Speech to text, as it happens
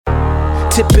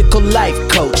Typical life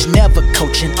coach, never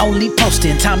coaching, only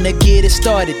posting. Time to get it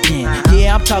started then.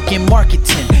 Yeah, I'm talking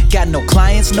marketing. Got no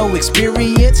clients, no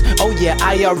experience. Oh yeah,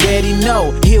 I already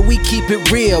know. Here we keep it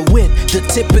real with the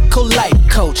Typical Life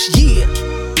Coach. Yeah.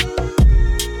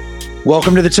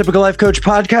 Welcome to the Typical Life Coach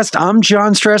podcast. I'm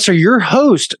John Stresser, your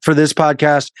host for this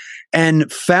podcast and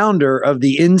founder of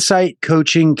the Insight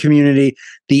Coaching Community,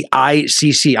 the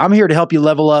ICC. I'm here to help you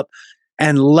level up,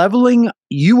 and leveling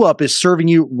you up is serving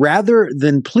you rather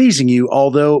than pleasing you,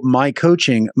 although my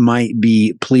coaching might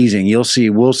be pleasing. You'll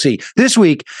see. We'll see. This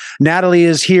week, Natalie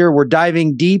is here. We're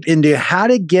diving deep into how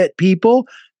to get people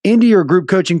into your group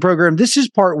coaching program. This is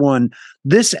part one.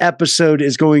 This episode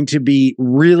is going to be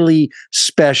really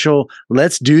special.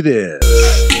 Let's do this.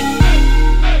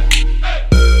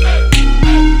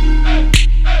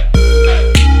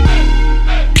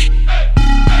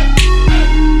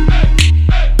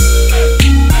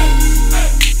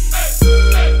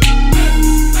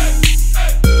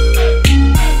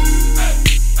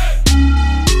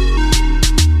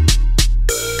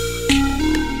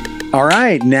 All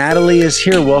right, Natalie is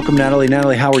here. Welcome, Natalie.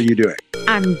 Natalie, how are you doing?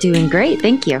 I'm doing great.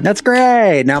 Thank you. That's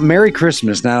great. Now, Merry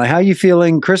Christmas, Natalie. How are you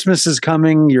feeling? Christmas is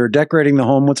coming. You're decorating the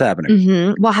home. What's happening?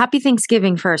 Mm-hmm. Well, happy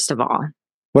Thanksgiving, first of all.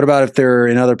 What about if they're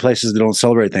in other places that don't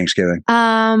celebrate Thanksgiving?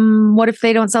 What if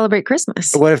they don't celebrate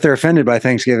Christmas? What if they're offended by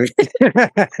Thanksgiving?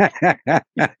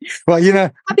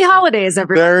 Well, Happy holidays,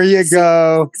 everyone. There you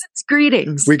go. It's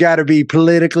greetings. We got to be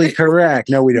politically correct.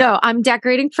 No, we don't. No, I'm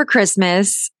decorating for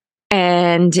Christmas.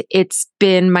 And it's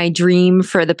been my dream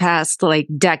for the past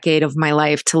decade of my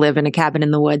life to live in a cabin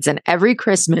in the woods. And every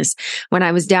Christmas when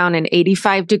I was down in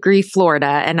 85-degree Florida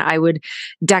and I would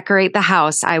decorate the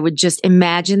house, I would just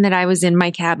imagine that I was in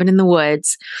my cabin in the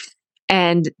woods.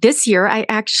 And this year I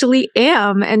actually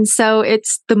am. And so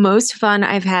it's the most fun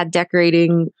I've had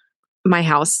decorating my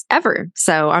house ever.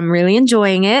 So I'm really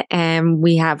enjoying it. And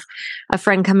we have a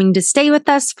friend coming to stay with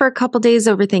us for a couple days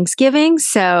over Thanksgiving.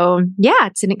 So yeah,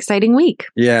 it's an exciting week.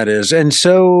 Yeah, it is. And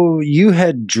so you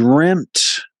had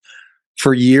dreamt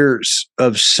for years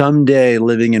of someday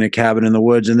living in a cabin in the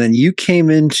woods. And then you came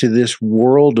into this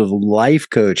world of life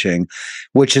coaching,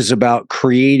 which is about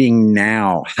creating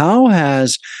now. How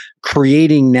has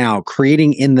creating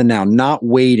in the now, not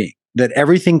waiting, that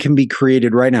everything can be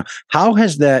created right now, how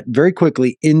has that very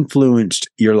quickly influenced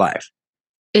your life?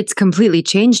 It's completely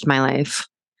changed my life.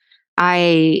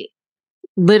 I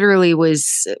literally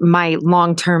my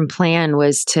long-term plan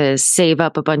was to save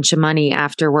up a bunch of money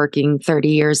after working 30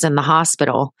 years in the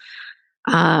hospital.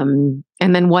 And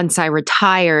then once I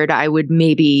retired, I would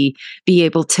maybe be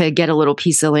able to get a little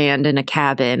piece of land and a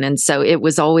cabin. And so it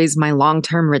was always my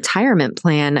long-term retirement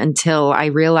plan until I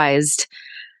realized,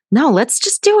 no, let's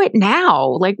just do it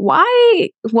now. Why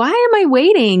am I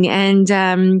waiting? And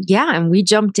and we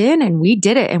jumped in and we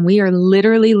did it. And we are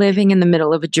literally living in the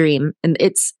middle of a dream. And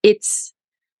it's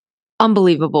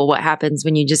unbelievable what happens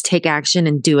when you just take action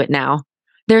and do it now.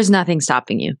 There's nothing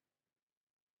stopping you.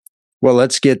 Well,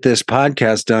 let's get this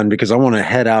podcast done because I want to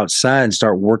head outside and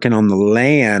start working on the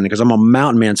land because I'm a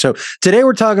mountain man. So today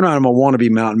we're talking about I'm a wannabe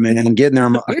mountain man. I'm getting there.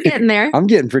 You're getting there. I'm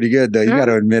getting pretty good though. You got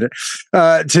to admit it.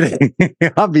 Today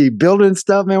I'll be building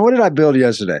stuff, man. What did I build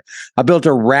yesterday? I built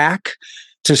a rack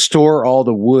to store all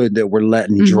the wood that we're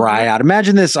letting dry out.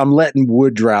 Imagine this. I'm letting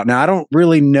wood dry out. Now, I don't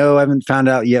really know. I haven't found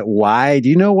out yet why. Do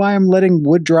you know why I'm letting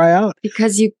wood dry out?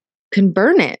 Because you can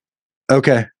burn it.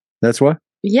 Okay. That's what?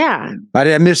 Yeah.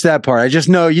 I missed that part. I just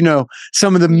know,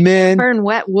 some of the men burn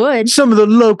wet wood. Some of the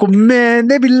local men,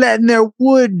 they be letting their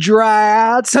wood dry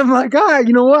out. So I'm like, all right,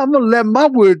 you know what? I'm going to let my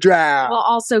wood dry out. Well,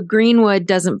 also green wood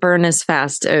doesn't burn as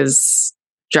fast as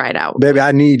dried out. Baby,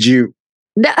 I need you.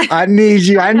 I need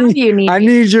you. I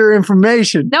need your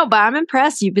information. No, but I'm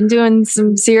impressed. You've been doing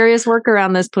some serious work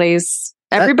around this place.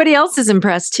 Everybody else is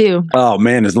impressed too. Oh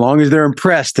man, as long as they're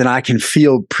impressed, then I can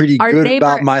feel pretty good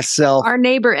about myself. Our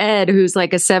neighbor Ed, who's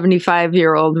like a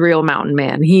 75-year-old real mountain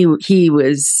man, he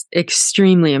was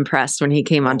extremely impressed when he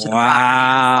came onto the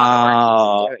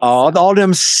podcast. All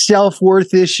them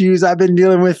self-worth issues I've been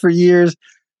dealing with for years.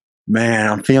 Man,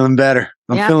 I'm feeling better.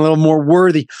 I'm feeling a little more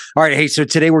worthy. All right. Hey, so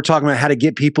today we're talking about how to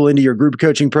get people into your group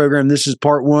coaching program. This is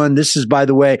part one. This is, by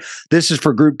the way, this is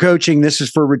for group coaching. This is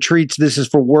for retreats. This is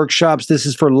for workshops. This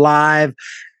is for live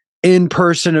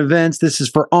in-person events. This is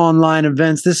for online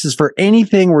events. This is for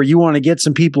anything where you want to get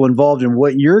some people involved in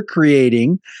what you're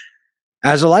creating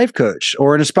as a life coach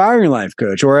or an aspiring life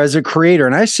coach or as a creator.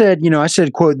 And I said,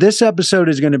 quote, this episode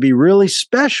is going to be really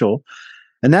special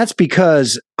And that's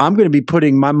because I'm going to be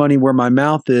putting my money where my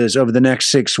mouth is over the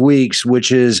next 6 weeks,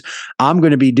 which is I'm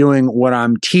going to be doing what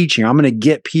I'm teaching. I'm going to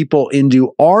get people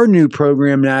into our new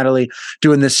program, Natalie,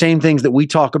 doing the same things that we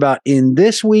talk about in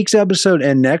this week's episode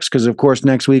and next, because of course,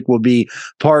 next week will be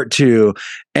part 2.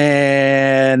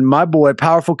 And my boy,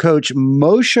 powerful coach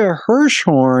Moshe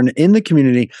Hirschhorn in the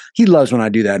community, he loves when I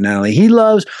do that, Natalie. He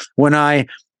loves when I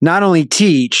not only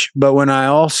teach, but when I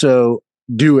also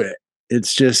do it.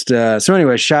 It's just, so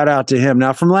anyway, shout out to him.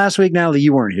 Now from last week, Natalie,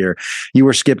 you weren't here. You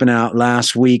were skipping out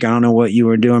last week. I don't know what you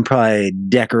were doing, probably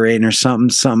decorating or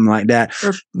something like that.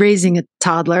 Or raising a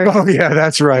toddler. Oh yeah,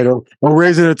 that's right. Or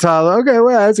raising a toddler. Okay,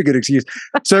 well, that's a good excuse.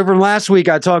 So from last week,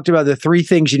 I talked about the 3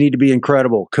 things you need to be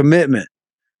incredible. Commitment.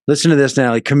 Listen to this,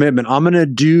 Natalie. Commitment. I'm going to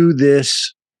do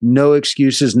this. No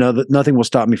excuses. Nothing will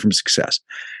stop me from success.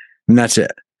 And that's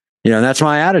it. That's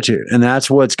my attitude. And that's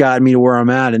what's gotten me to where I'm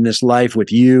at in this life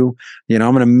with you. I'm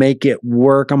going to make it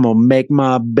work. I'm going to make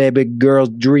my baby girl's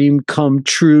dream come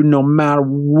true no matter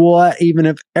what, even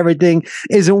if everything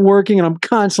isn't working and I'm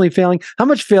constantly failing. How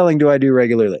much failing do I do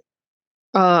regularly?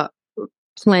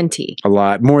 Plenty. A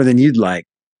lot. More than you'd like.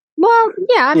 Well,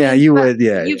 yeah. You would.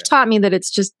 Yeah. You've taught me that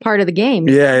it's just part of the game.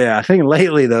 Yeah. I think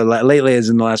lately, as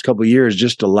in the last couple of years,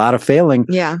 just a lot of failing.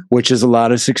 Yeah. Which is a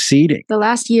lot of succeeding. The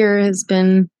last year has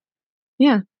been,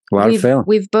 a lot of failing.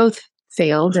 We've both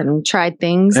failed and tried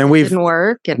things and didn't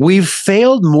work. And we've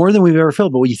failed more than we've ever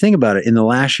failed. But when you think about it, in the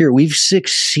last year, we've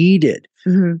succeeded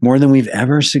more than we've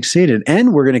ever succeeded.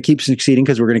 And we're going to keep succeeding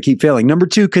because we're going to keep failing. Number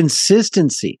 2,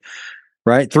 consistency.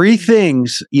 Right? 3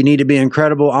 things you need to be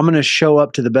incredible. I'm going to show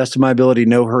up to the best of my ability.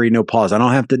 No hurry, no pause. I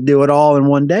don't have to do it all in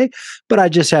one day, but I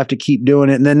just have to keep doing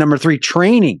it. And then number 3,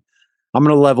 training. I'm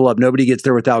going to level up. Nobody gets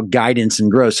there without guidance and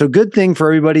growth. So good thing for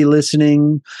everybody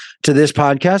listening to this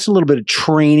podcast, a little bit of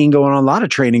training going on, a lot of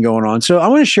training going on. So I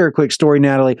want to share a quick story,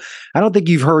 Natalie. I don't think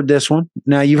you've heard this one.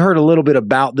 Now you've heard a little bit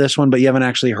about this one, but you haven't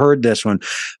actually heard this one.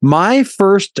 My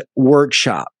first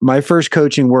workshop, my first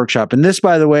coaching workshop. And this,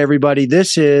 by the way, everybody,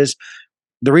 this is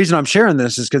the reason I'm sharing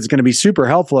this is because it's going to be super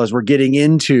helpful as we're getting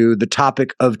into the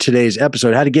topic of today's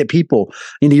episode, how to get people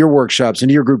into your workshops,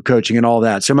 into your group coaching and all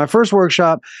that. So my first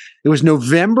workshop, it was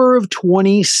November of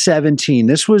 2017.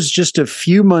 This was just a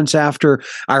few months after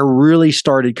I really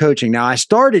started coaching. Now I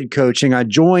started coaching. I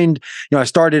joined, I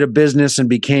started a business and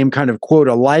became kind of quote,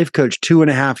 a life coach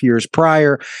 2.5 years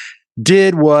prior.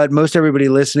 Did what most everybody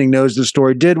listening knows the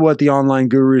story, did what the online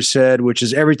guru said, which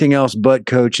is everything else but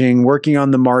coaching, working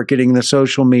on the marketing, the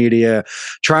social media,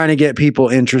 trying to get people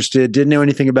interested, didn't know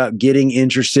anything about getting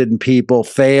interested in people,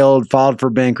 failed, filed for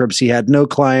bankruptcy, had no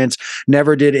clients,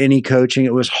 never did any coaching.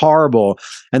 It was horrible.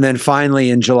 And then finally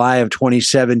in July of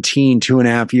 2017,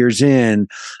 2.5 years in,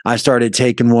 I started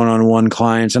taking one-on-one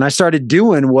clients and I started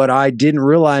doing what I didn't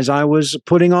realize I was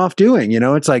putting off doing.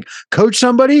 It's like coach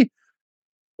somebody,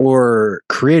 or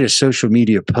create a social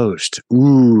media post.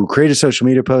 Create a social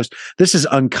media post. This is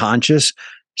unconscious.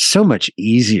 So much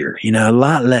easier, a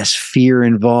lot less fear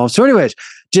involved. So anyways,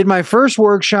 did my first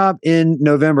workshop in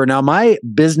November. Now my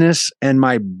business and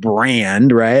my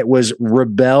brand, right, was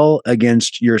rebel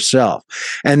against yourself.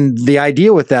 And the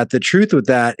idea with that, the truth with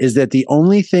that is that the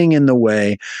only thing in the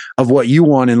way of what you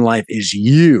want in life is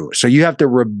you. So you have to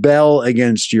rebel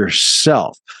against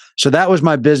yourself. So that was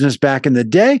my business back in the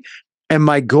day. And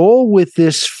my goal with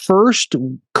this first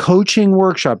coaching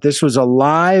workshop, this was a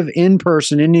live in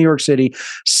person in New York City,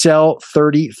 sell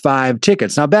 35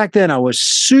 tickets. Now, back then I was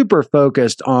super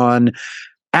focused on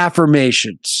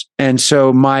affirmations. And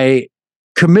so my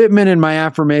commitment and my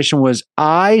affirmation was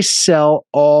I sell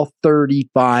all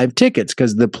 35 tickets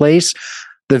because the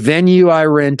venue I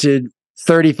rented,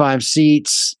 35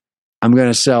 seats, I'm going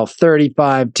to sell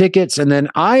 35 tickets. And then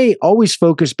I always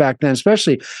focused back then,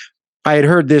 especially I had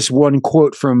heard this one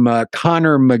quote from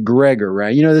Conor McGregor,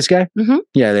 right? You know this guy? Mm-hmm.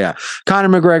 Yeah. Conor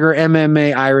McGregor,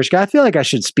 MMA, Irish guy. I feel like I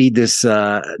should speed this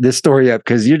story up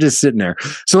because you're just sitting there.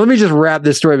 So let me just wrap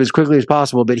this story up as quickly as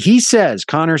possible. But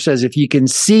Conor says, if you can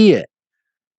see it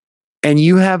and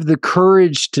you have the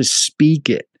courage to speak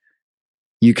it,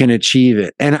 you can achieve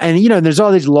it. And there's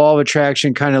all these law of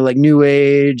attraction, kind of like new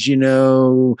age,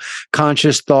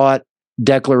 conscious thought,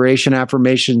 declaration,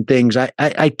 affirmation things.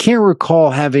 I can't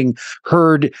recall having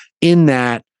heard in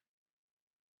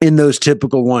those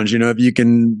typical ones, if you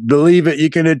can believe it,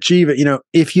 you can achieve it,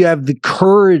 if you have the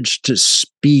courage to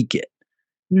speak it.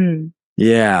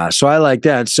 Yeah. So I like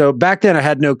that. So back then I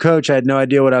had no coach. I had no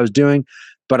idea what I was doing,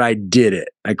 but I did it.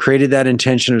 I created that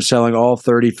intention of selling all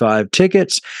 35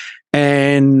 tickets.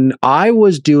 And I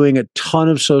was doing a ton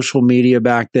of social media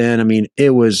back then. I mean,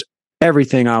 it was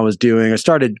everything I was doing. I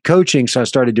started coaching, so I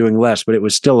started doing less, but it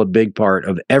was still a big part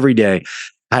of every day.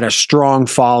 had a strong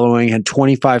following, had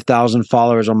 25,000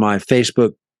 followers on my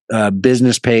Facebook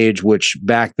business page, which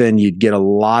back then you'd get a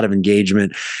lot of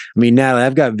engagement. I mean, Natalie,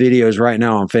 I've got videos right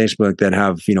now on Facebook that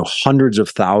have, hundreds of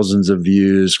thousands of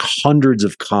views, hundreds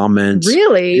of comments.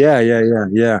 Really?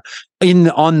 Yeah.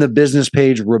 On the business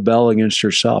page, Rebel Against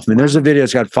Yourself. I mean, there's a video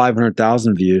that's got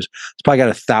 500,000 views. It's probably got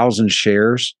 1,000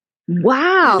 shares.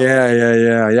 Wow.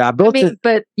 Yeah. I built it.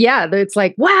 But yeah, it's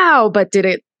like, wow. But did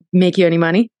it make you any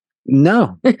money?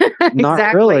 No,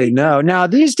 not really. No. Now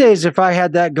these days, if I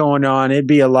had that going on, it'd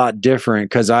be a lot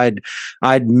different because I'd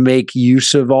make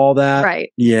use of all that.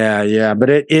 Right. Yeah.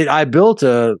 But I built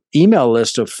a email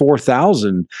list of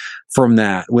 4,000 from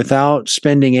that without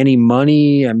spending any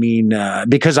money. I mean,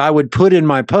 because I would put in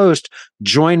my post,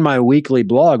 join my weekly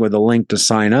blog with a link to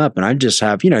sign up, and I'd just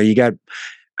have,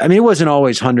 it wasn't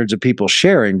always hundreds of people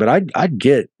sharing, but I'd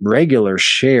get regular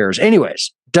shares.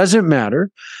 Anyways, doesn't matter.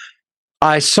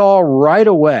 I saw right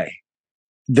away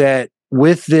that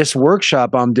with this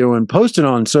workshop I'm doing, posting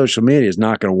on social media is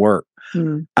not going to work.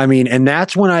 I mean, and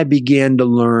that's when I began to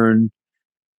learn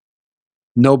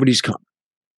nobody's coming.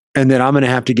 And then I'm going to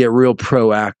have to get real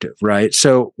proactive, right?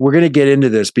 So we're going to get into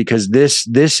this because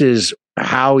this is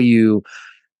how you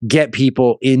get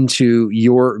people into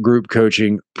your group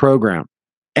coaching program.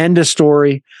 End of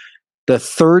story. The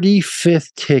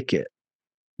 35th ticket.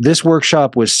 This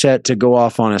workshop was set to go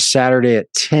off on a Saturday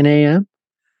at 10 a.m.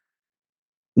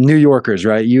 New Yorkers,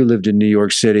 right? You lived in New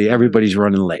York City. Everybody's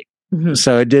running late. Mm-hmm.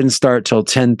 So it didn't start till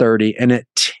 10:30. And at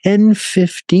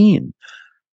 10:15,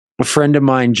 a friend of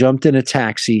mine jumped in a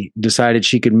taxi, decided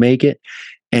she could make it,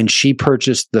 and she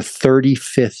purchased the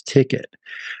 35th ticket.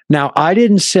 Now, I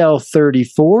didn't sell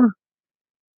 34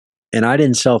 and I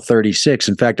didn't sell 36.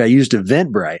 In fact, I used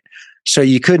Eventbrite. So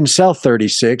you couldn't sell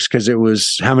 36 because it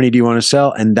was, how many do you want to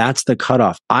sell? And that's the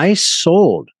cutoff. I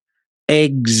sold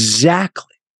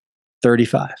exactly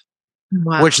 35.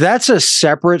 Wow. Which that's a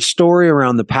separate story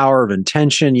around the power of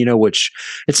intention, which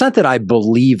it's not that I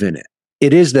believe in it.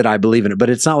 It is that I believe in it,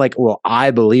 but it's not like, well, I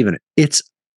believe in it. It's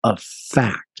a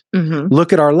fact. Mm-hmm.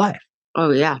 Look at our life. Oh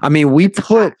yeah. I mean, we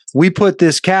put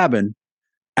this cabin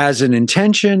as an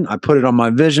intention. I put it on my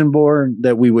vision board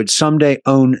that we would someday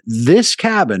own this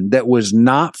cabin that was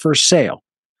not for sale.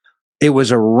 It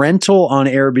was a rental on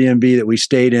Airbnb that we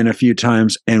stayed in a few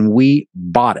times, and we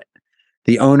bought it.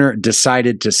 The owner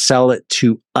decided to sell it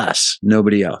to us,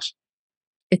 nobody else.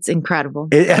 It's incredible.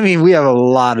 We have a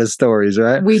lot of stories,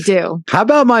 right? We do. How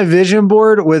about my vision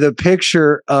board with a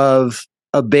picture of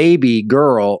a baby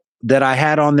girl that I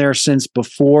had on there since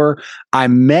before I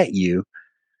met you?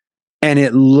 And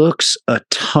it looks a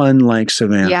ton like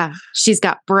Savannah. Yeah. She's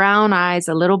got brown eyes,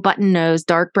 a little button nose,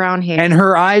 dark brown hair. And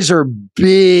her eyes are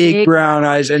big brown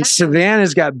eyes. And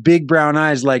Savannah's got big brown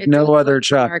eyes like no other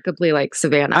child. Remarkably like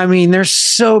Savannah. I mean, there's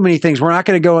so many things. We're not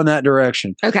going to go in that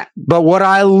direction. Okay. But what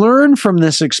I learned from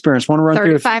this experience, want to run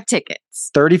 35 tickets.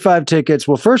 35 tickets.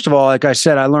 Well, first of all, like I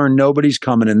said, I learned nobody's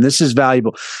coming, and this is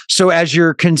valuable. So as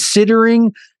you're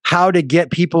considering how to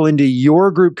get people into your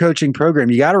group coaching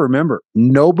program, you got to remember,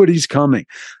 nobody's coming.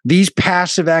 These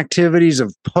passive activities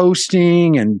of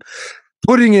posting and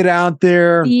putting it out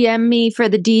there, DM me for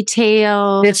the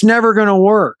details. It's never going to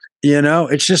work.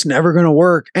 It's just never going to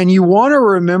work. And you want to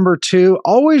remember too,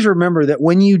 always remember that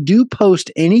when you do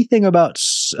post anything about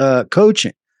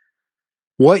coaching,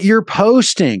 what you're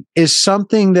posting is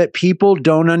something that people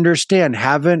don't understand,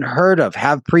 haven't heard of,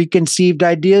 have preconceived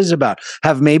ideas about,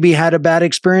 have maybe had a bad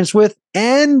experience with,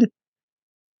 and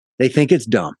they think it's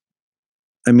dumb.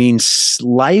 I mean,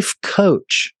 life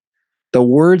coach, the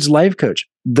words life coach,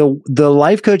 the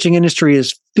life coaching industry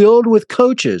is filled with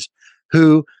coaches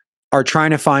who are trying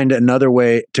to find another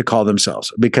way to call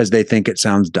themselves because they think it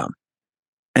sounds dumb.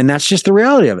 And that's just the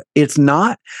reality of it. It's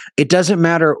not. It doesn't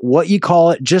matter what you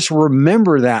call it. Just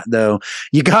remember that, though.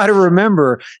 You got to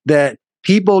remember that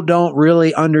people don't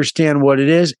really understand what it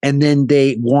is, and then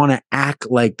they want to act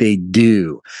like they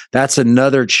do. That's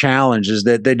another challenge, is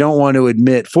that they don't want to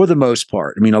admit, for the most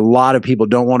part. I mean, a lot of people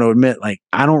don't want to admit, like,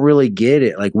 I don't really get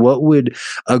it. Like, what would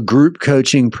a group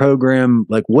coaching program,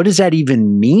 like, what does that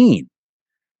even mean?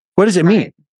 What does it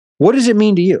mean? What does it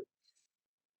mean to you?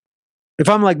 If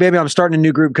I'm like, baby, I'm starting a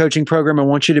new group coaching program, I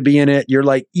want you to be in it. You're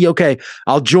like, okay,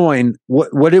 I'll join.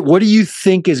 What do you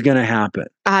think is going to happen?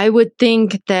 I would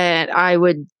think that I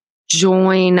would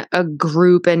join a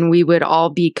group and we would all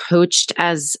be coached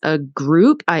as a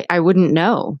group. I wouldn't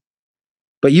know.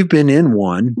 But you've been in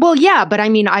one. Well, yeah, but I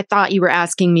mean, I thought you were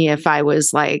asking me if I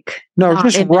was like, no,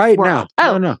 just right now.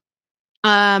 Oh, no.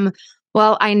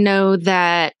 Well, I know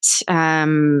that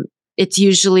it's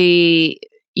usually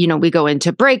we go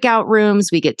into breakout rooms,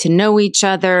 we get to know each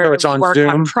other. So it's on work Zoom?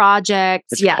 on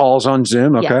projects. It's calls on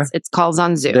Zoom. Okay. Yes, it's calls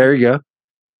on Zoom. There you go.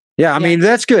 Yeah, I mean,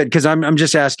 that's good because I'm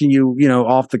just asking you,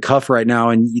 off the cuff right now,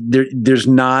 and there's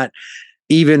not,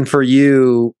 even for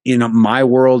you, my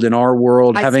world, in our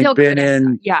world, having been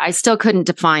in. Yeah, I still couldn't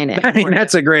define it. I mean,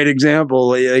 that's a great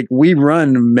example. Like, we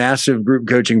run a massive group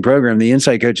coaching program. The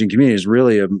Insight Coaching Community is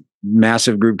really a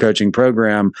massive group coaching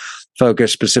program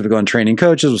focused specifically on training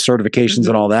coaches with certifications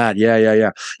and all that.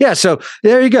 Yeah. So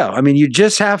there you go. I mean, you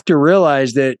just have to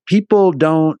realize that people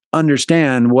don't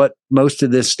understand what most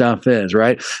of this stuff is,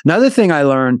 right? Another thing I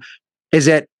learned is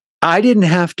that I didn't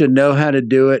have to know how to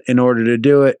do it in order to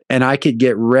do it. And I could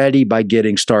get ready by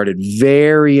getting started.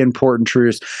 Very important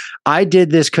truths. I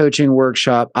did this coaching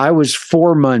workshop. I was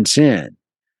 4 months in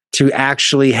to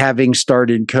actually having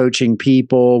started coaching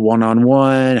people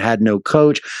one-on-one, had no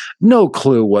coach, no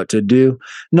clue what to do.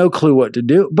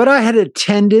 But I had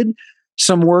attended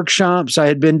some workshops. I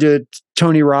had been to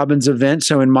Tony Robbins events.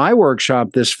 So in my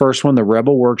workshop, this first one, the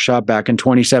Rebel Workshop back in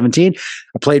 2017,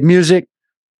 I played music.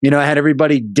 I had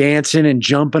everybody dancing and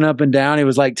jumping up and down. It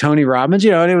was like Tony Robbins,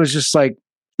 and it was just like,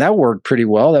 that worked pretty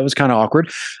well. That was kind of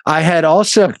awkward. I had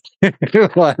also, because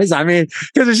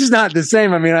it's just not the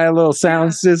same. I mean, I had a little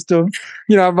sound system.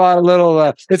 I bought a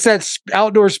little, it's that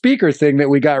outdoor speaker thing that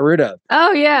we got rid of.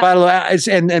 Oh, yeah.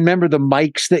 And remember the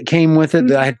mics that came with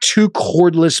it? I had 2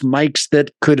 cordless mics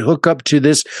that could hook up to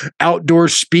this outdoor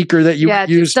speaker that you use.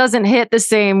 It just doesn't hit the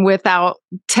same without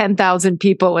 10,000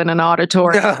 people in an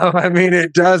auditorium. No, I mean,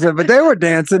 it doesn't. But they were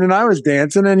dancing and I was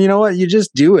dancing. And you know what? You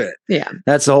just do it. Yeah.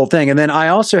 That's the whole thing. And then I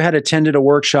also had attended a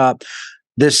workshop,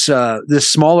 this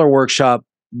smaller workshop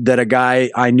that a guy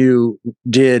I knew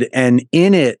did. And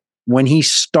in it, when he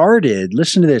started,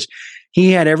 listen to this,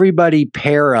 he had everybody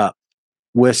pair up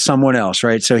with someone else,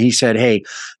 right? So he said, hey,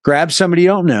 grab somebody you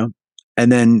don't know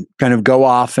and then kind of go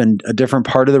off in a different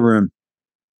part of the room.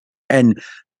 And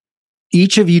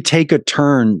each of you take a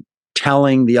turn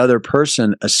telling the other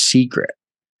person a secret.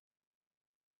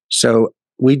 So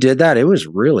we did that. It was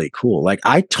really cool. Like,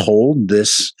 I told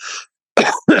this,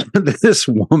 this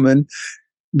woman,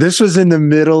 this was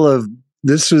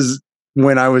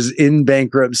when I was in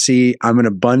bankruptcy. I'm an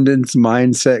abundance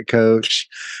mindset coach.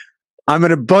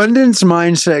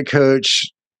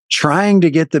 Trying to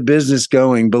get the business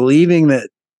going, believing that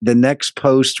the next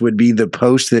post would be the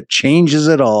post that changes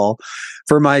it all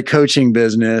for my coaching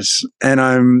business. And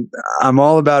I'm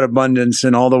all about abundance.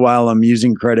 And all the while I'm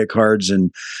using credit cards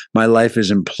and my life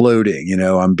is imploding.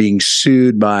 I'm being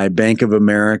sued by Bank of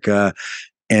America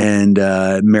and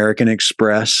American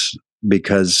Express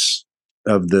because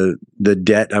of the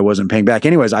debt I wasn't paying back.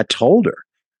 Anyways, I told her.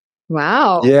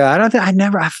 Wow. Yeah,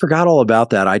 I forgot all about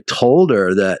that. I told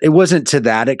her that it wasn't to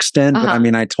that extent, but I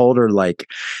mean, I told her like,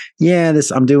 yeah,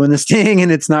 I'm doing this thing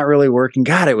and it's not really working.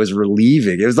 God, it was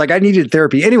relieving. It was like I needed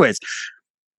therapy. Anyways,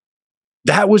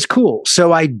 that was cool.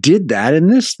 So I did that in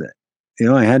this thing.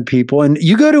 I had people, and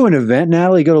you go to an event,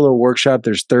 Natalie, you go to a little workshop,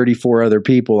 there's 34 other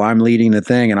people. I'm leading the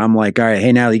thing and I'm like, all right,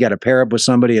 hey, Natalie, you got to pair up with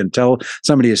somebody and tell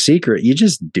somebody a secret. You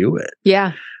just do it.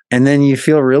 Yeah. And then you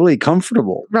feel really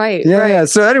comfortable. Right. Yeah. Right. Yeah.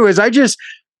 So anyways, I didn't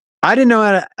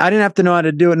have to know how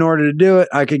to do it in order to do it.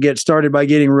 I could get started by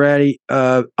getting ready.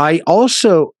 I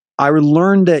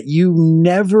learned that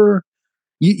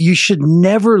you should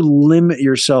never limit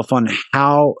yourself on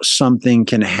how something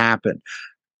can happen.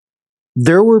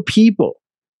 There were people,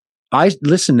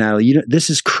 listen, Natalie, this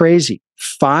is crazy.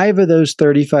 5 of those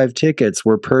 35 tickets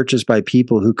were purchased by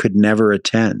people who could never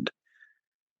attend.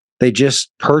 They just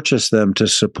purchased them to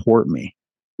support me.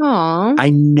 Aww.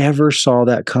 I never saw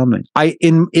that coming. I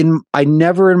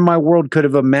never in my world could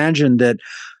have imagined that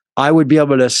I would be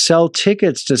able to sell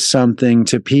tickets to something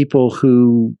to people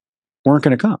who weren't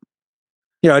going to come.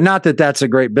 Not that that's a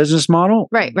great business model.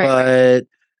 Right. But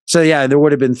so yeah, there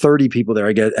would have been 30 people there,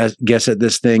 I guess at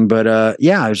this thing. But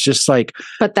yeah, it's just like.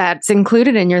 But that's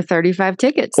included in your 35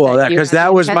 tickets. Well, because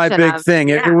that was my big thing.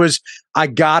 It was, I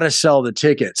got to sell the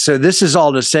tickets. So this is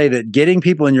all to say that getting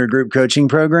people in your group coaching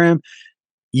program,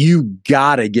 you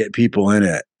got to get people in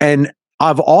it. And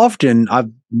I've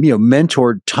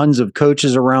mentored tons of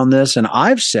coaches around this, and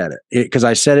I've said it because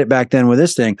I said it back then with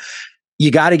this thing.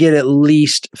 You got to get at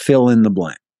least fill in the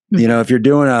blank. If you're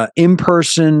doing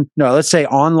let's say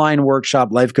online workshop,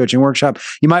 life coaching workshop,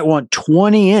 you might want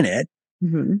 20 in it.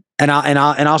 Mm-hmm. And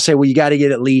I'll say, well, you got to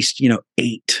get at least,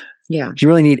 8. Yeah. You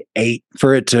really need 8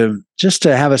 for it to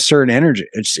have a certain energy.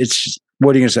 It's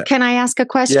what are you going to say? Can I ask a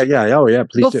question? Yeah. Oh yeah.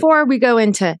 Please. Before we go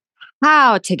into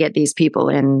how to get these people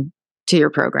in to your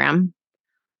program,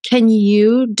 can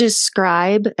you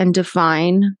describe and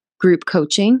define group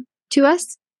coaching to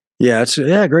us? Yeah, it's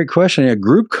great question. Yeah,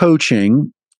 group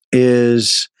coaching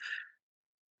is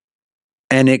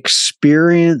an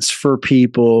experience for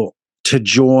people to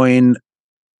join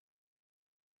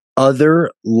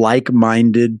other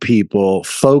like-minded people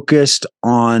focused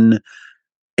on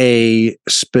a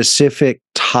specific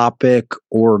topic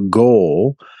or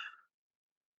goal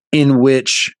in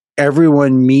which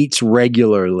everyone meets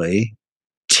regularly,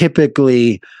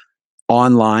 typically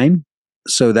online.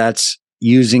 So that's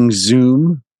using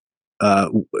Zoom,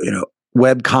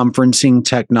 web conferencing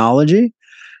technology.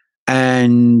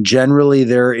 And generally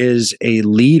there is a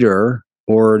leader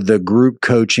or the group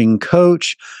coaching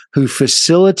coach who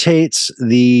facilitates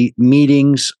the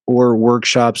meetings or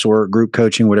workshops or group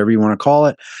coaching, whatever you want to call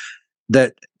it,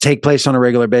 that take place on a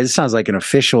regular basis. It sounds like an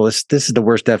official. This is the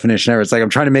worst definition ever. It's like I'm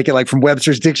trying to make it like from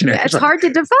Webster's dictionary. It's hard to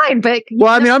define, but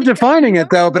well, I mean, I'm defining it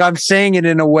though, but I'm saying it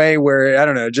in a way where I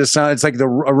don't know. It just sounds it's like a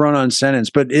run-on sentence.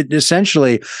 But it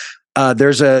essentially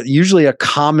there's usually a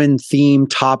common theme,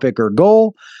 topic, or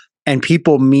goal. And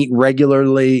people meet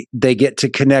regularly. They get to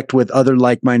connect with other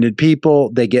like-minded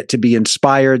people. They get to be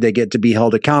inspired. They get to be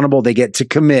held accountable. They get to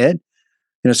commit.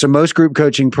 So most group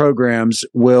coaching programs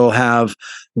will have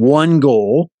one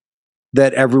goal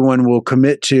that everyone will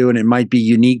commit to, and it might be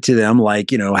unique to them.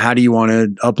 Like, how do you want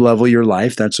to up-level your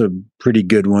life? That's a pretty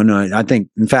good one. I think,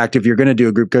 in fact, if you're going to do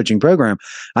a group coaching program,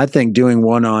 I think doing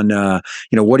one on,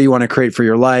 what do you want to create for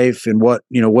your life, and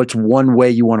what's one way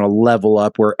you want to level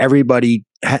up, where everybody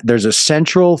there's a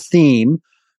central theme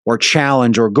or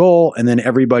challenge or goal, and then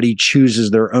everybody chooses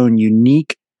their own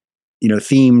unique,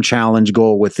 theme, challenge,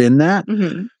 goal within that.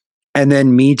 Mm-hmm. And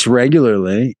then meets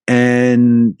regularly.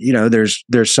 And,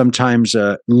 there's sometimes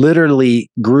literally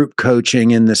group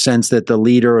coaching in the sense that the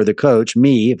leader or the coach,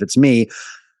 if it's me,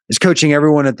 is coaching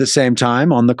everyone at the same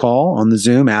time on the call, on the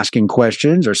Zoom, asking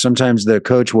questions. Or sometimes the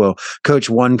coach will coach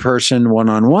one person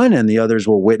one-on-one and the others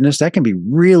will witness. That can be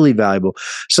really valuable.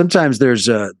 Sometimes there's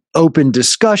open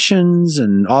discussions,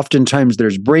 and oftentimes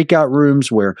there's breakout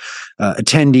rooms where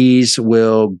attendees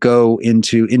will go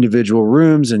into individual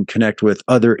rooms and connect with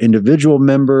other individual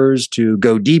members to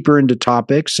go deeper into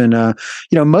topics. And,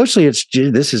 mostly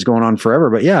this is going on forever,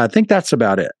 but yeah, I think that's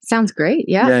about it. Sounds great.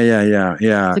 Yeah.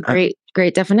 Yeah. It's a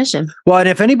great definition. Well, and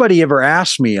if anybody ever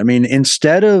asks me,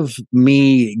 instead of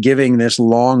me giving this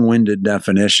long-winded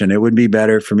definition, it would be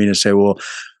better for me to say, well,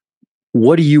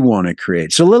 what do you want to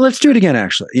create? So let's do it again,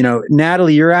 actually.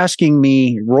 Natalie, you're asking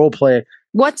me role play.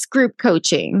 What's group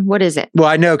coaching? What is it? Well,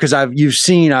 I know because I've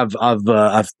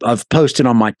posted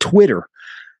on my Twitter.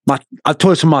 I've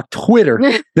posted my Twitter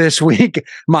this week,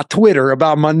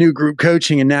 about my new group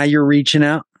coaching, and now you're reaching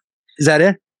out. Is that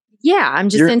it? Yeah, I'm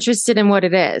just interested in what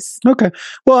it is. Okay.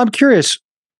 Well, I'm curious.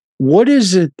 What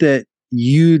is it that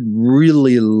you'd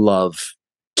really love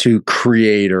to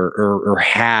create or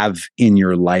have in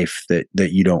your life that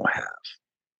you don't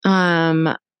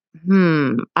have?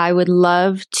 I would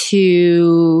love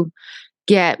to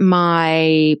get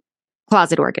my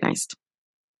closet organized.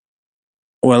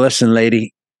 Well, listen,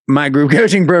 lady, my group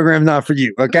coaching program is not for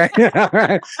you. Okay.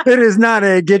 It is not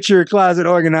a get your closet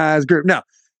organized group. No,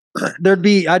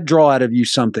 I'd draw out of you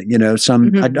something,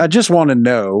 mm-hmm. I just want to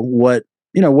know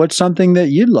what's something that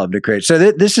you'd love to create. So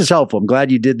this is helpful. I'm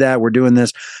glad you did that. We're doing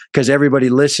this because everybody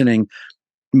listening,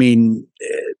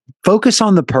 focus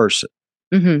on the person,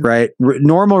 mm-hmm. right?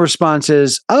 Normal response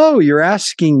is, oh, you're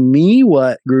asking me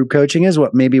what group coaching is,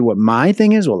 what my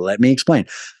thing is. Well, let me explain.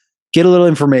 Get a little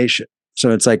information.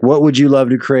 So it's like, what would you love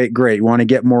to create? Great. You want to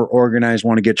get more organized,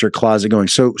 want to get your closet going.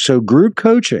 So group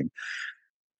coaching,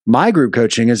 my group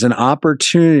coaching is an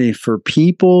opportunity for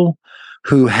people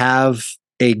who have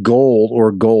a goal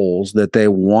or goals that they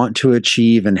want to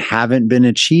achieve and haven't been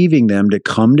achieving them to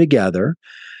come together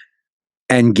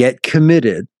and get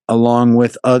committed along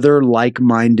with other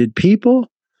like-minded people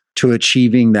to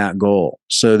achieving that goal.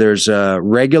 So there's a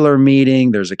regular meeting,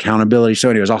 there's accountability.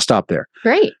 So anyways, I'll stop there.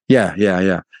 Great. Yeah.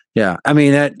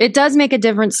 It does make a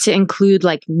difference to include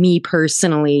like me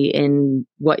personally in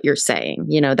what you're saying.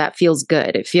 That feels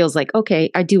good. It feels like,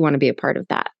 okay, I do want to be a part of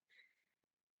that.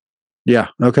 Yeah.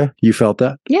 Okay. You felt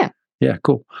that? Yeah. Yeah.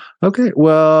 Cool. Okay.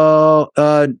 Well,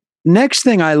 next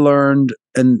thing I learned,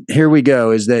 and here we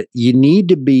go, is that you need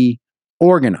to be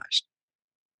organized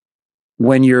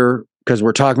because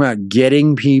we're talking about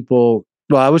getting people.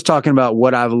 Well, I was talking about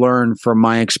what I've learned from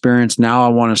my experience. Now I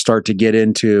want to start to get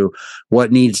into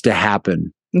what needs to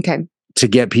happen. Okay. To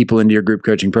get people into your group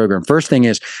coaching program. First thing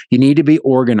is you need to be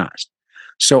organized.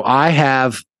 So I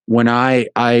have, when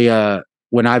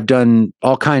I've done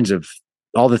all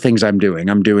the things I'm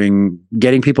doing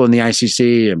getting people in the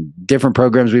ICC and different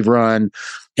programs we've run,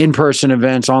 in-person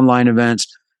events, online events.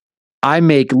 I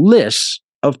make lists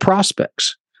of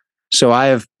prospects. So I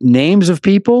have names of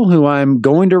people who I'm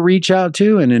going to reach out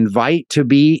to and invite to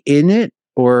be in it,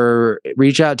 or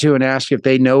reach out to and ask if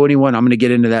they know anyone. I'm going to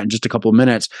get into that in just a couple of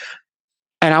minutes.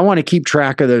 And I want to keep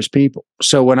track of those people.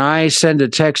 So when I send a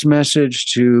text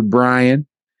message to Brian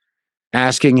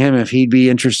asking him if he'd be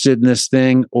interested in this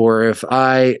thing, or if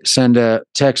I send a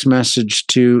text message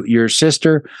to your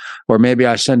sister, or maybe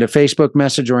I send a Facebook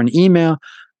message or an email,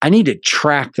 I need to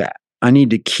track that. I need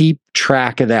to keep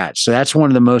track of that. So that's one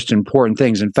of the most important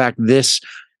things. In fact, this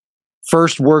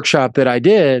first workshop that I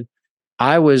did,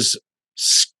 I was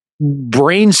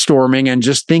brainstorming and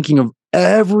just thinking of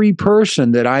every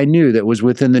person that I knew that was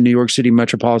within the New York City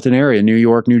metropolitan area, New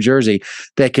York, New Jersey,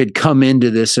 that could come into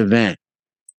this event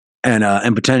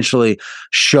and potentially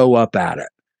show up at it.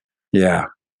 Yeah.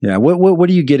 Yeah. What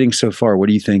are you getting so far? What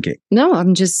are you thinking? No,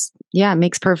 it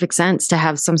makes perfect sense to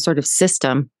have some sort of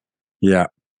system. Yeah.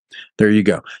 There you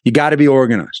go. You got to be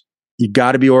organized. You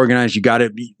got to be organized. You got to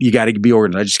be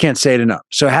organized. I just can't say it enough.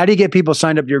 So how do you get people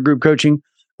signed up to your group coaching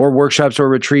or workshops or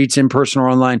retreats, in person or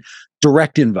online?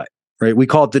 Direct invite, right? We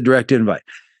call it the direct invite.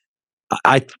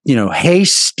 Hey,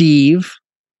 Steve,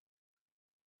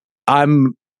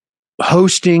 I'm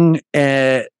hosting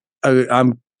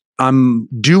I'm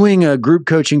doing a group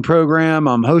coaching program.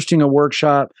 I'm hosting a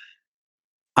workshop.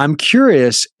 I'm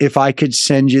curious if I could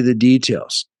send you the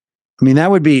details. I mean,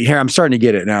 that would be, here, I'm starting to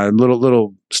get it now, a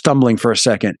little stumbling for a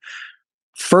second.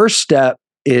 First step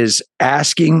is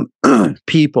asking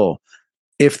people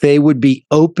if they would be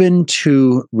open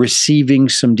to receiving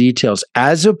some details,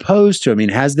 as opposed to, I mean,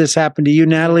 has this happened to you,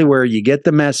 Natalie, where you get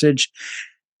the message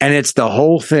and it's the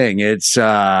whole thing? It's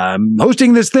I'm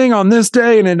hosting this thing on this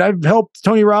day, and I've helped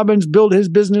Tony Robbins build his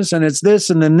business, and it's this,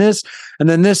 and then this, and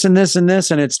then this, and this, and this,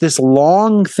 and it's this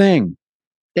long thing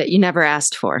that you never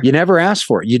asked for. You never asked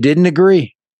for it. You didn't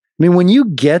agree. I mean, when you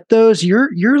get those,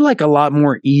 you're like a lot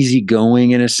more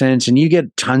easygoing in a sense, and you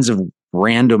get tons of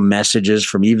random messages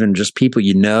from even just people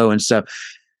you know and stuff.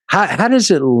 How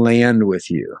does it land with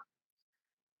you?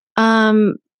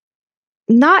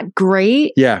 Not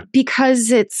great. Yeah.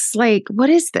 Because it's like, what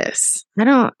is this?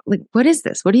 What is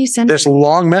this? What are you sending? This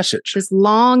long message.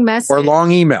 Or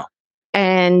long email.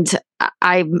 And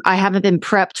I haven't been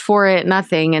prepped for it,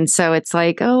 nothing. And so it's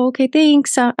like, oh, okay,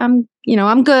 thanks. I'm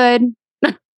good.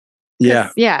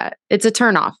 Yeah. Yeah. It's a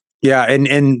turnoff. Yeah.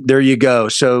 And there you go.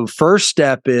 So first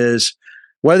step is,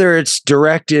 whether it's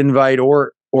direct invite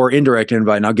or indirect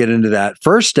invite, and I'll get into that.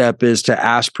 First step is to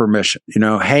ask permission.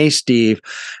 Hey, Steve.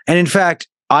 And in fact,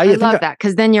 I love that,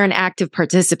 because then you're an active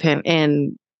participant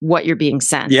in what you're being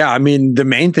sent. Yeah. I mean, the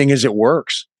main thing is it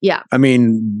works. Yeah. I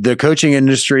mean, the coaching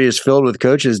industry is filled with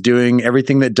coaches doing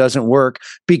everything that doesn't work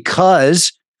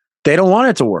because they don't want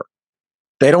it to work.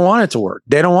 They don't want it to work.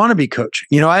 They don't want to be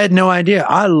coaching. I had no idea.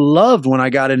 I loved when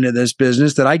I got into this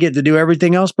business that I get to do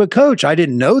everything else but coach. I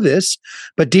didn't know this,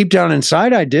 but deep down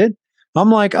inside I did.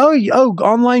 I'm like, oh,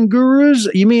 online gurus?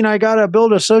 You mean I got to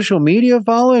build a social media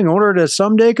following in order to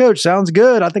someday coach? Sounds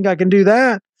good. I think I can do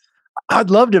that.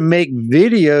 I'd love to make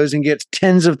videos and get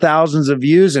tens of thousands of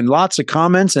views and lots of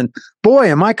comments. And boy,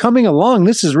 am I coming along.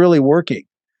 This is really working,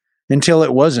 until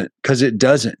it wasn't, because it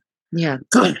doesn't. Yeah.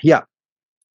 Yeah.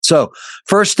 So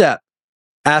first step,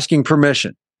 asking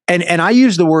permission. And I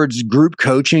use the words group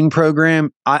coaching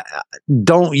program. I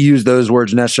don't use those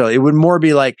words necessarily. It would more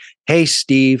be like, hey,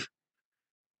 Steve,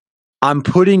 I'm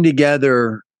putting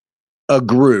together a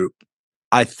group.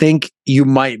 I think you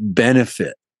might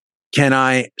benefit. Can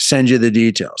I send you the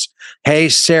details? Hey,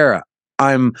 Sarah,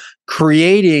 I'm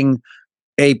creating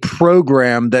a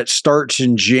program that starts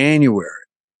in January.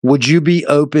 Would you be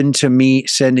open to me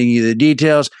sending you the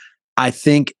details? I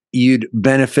think you'd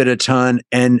benefit a ton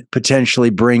and potentially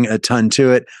bring a ton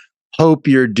to it. Hope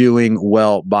you're doing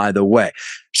well, by the way.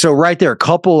 So right there,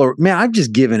 I'm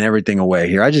just giving everything away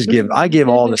here. I give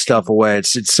all the stuff away.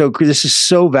 It's so, this is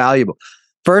so valuable.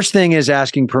 First thing is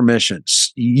asking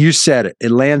permissions. You said it.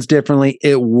 It lands differently.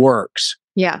 It works.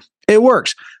 Yeah. It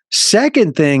works.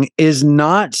 Second thing is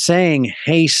not saying,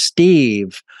 hey,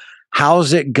 Steve,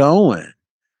 how's it going?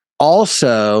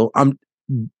 Also,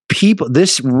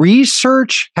 this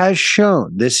research has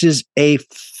shown, this is a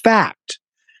fact,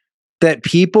 that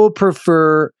people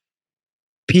prefer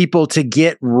people to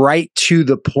get right to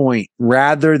the point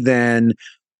rather than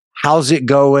how's it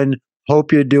going?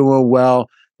 Hope you're doing well.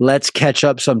 Let's catch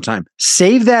up sometime.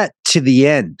 Save that to the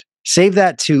end. Save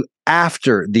that to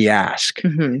after the ask.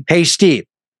 Mm-hmm. Hey, Steve,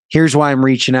 here's why I'm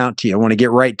reaching out to you. I want to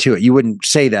get right to it. You wouldn't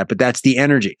say that, but that's the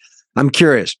energy. I'm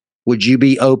curious. Would you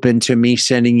be open to me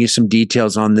sending you some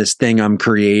details on this thing I'm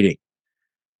creating?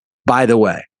 By the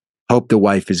way, hope the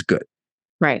wife is good.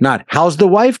 Right. Not how's the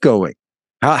wife going?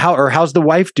 How's the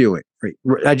wife doing?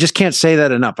 Right. I just can't say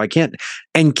that enough. I can't.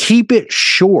 And keep it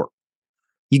short.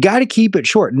 You got to keep it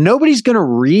short. Nobody's going to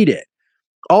read it.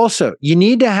 Also, you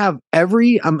need to have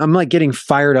I'm like getting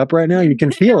fired up right now. You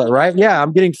can feel it, right? Yeah,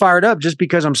 I'm getting fired up just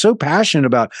because I'm so passionate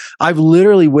about, I've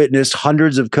literally witnessed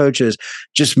hundreds of coaches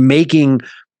just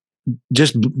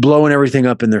blowing everything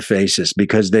up in their faces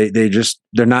because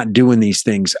they're not doing these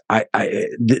things.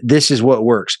 This is what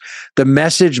works. The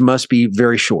message must be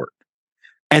very short.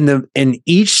 And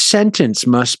each sentence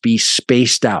must be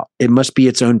spaced out. It must be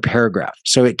its own paragraph.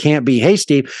 So it can't be, hey,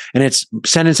 Steve, and it's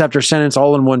sentence after sentence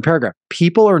all in one paragraph.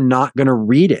 People are not going to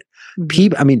read it.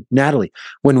 Natalie,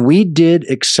 when we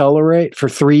did Accelerate for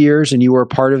 3 years and you were a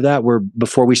part of that,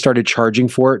 before we started charging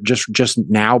for it, just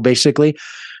now, basically,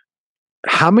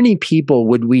 how many people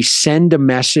would we send a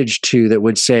message to that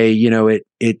would say,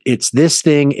 it's this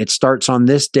thing, it starts on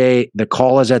this day, the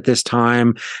call is at this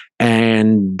time,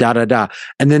 and da.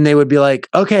 And then they would be like,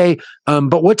 okay,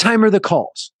 but what time are the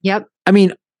calls? Yep.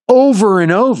 Over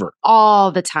and over.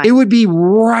 All the time. It would be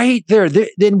right there.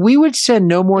 Then we would send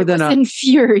no more than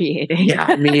infuriating. Yeah,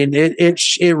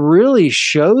 it really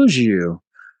shows you.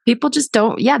 People just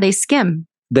don't, they skim.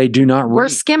 They do not read. We're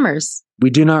skimmers. We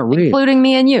do not read. Including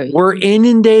me and you. We're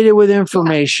inundated with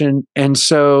information. Yeah. And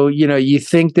so, you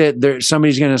think that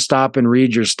somebody's going to stop and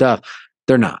read your stuff.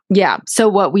 They're not. Yeah. So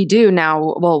what we do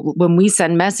now, when we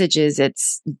send messages,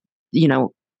 it's,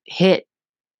 hit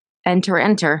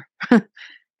enter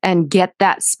and get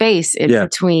that space in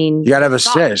between. You got to have a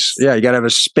space. Yeah. You got to have a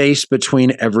space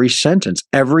between every sentence.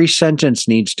 Every sentence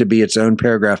needs to be its own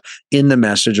paragraph in the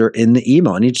message or in the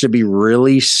email. It needs to be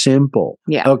really simple.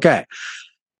 Yeah. Okay.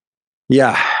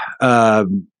 Yeah.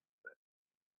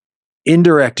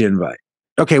 Indirect invite.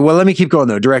 Okay. Well, let me keep going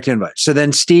though. Direct invite. So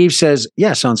then Steve says,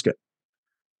 yeah, sounds good.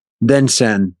 Then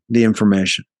send the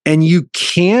information. And you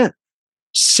can't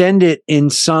send it in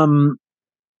some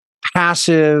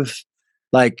passive,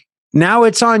 like, now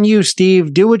it's on you,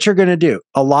 Steve. Do what you're going to do.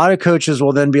 A lot of coaches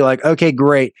will then be like, okay,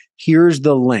 great. Here's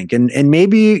the link. And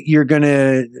maybe you're going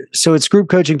to, so it's group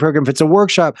coaching program. If it's a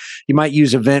workshop, you might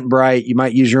use Eventbrite. You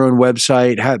might use your own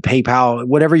website, have PayPal,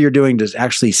 whatever you're doing to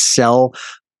actually sell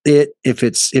it. If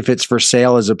it's for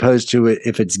sale, as opposed to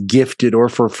if it's gifted or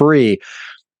for free.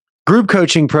 Group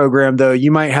coaching program, though,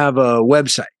 you might have a web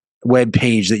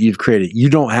page that you've created. You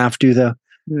don't have to, though.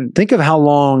 Think of how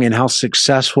long and how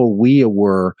successful we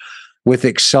were with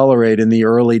Accelerate in the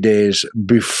early days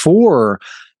before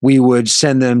we would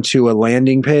send them to a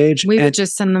landing page. We would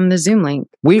just send them the Zoom link.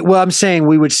 I'm saying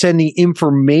we would send the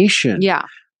information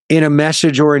in a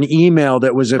message or an email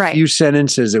that was a few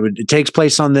sentences. It takes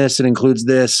place on this. It includes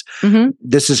this. Mm-hmm.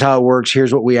 This is how it works.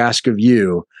 Here's what we ask of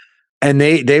you. And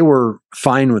they were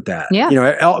fine with that.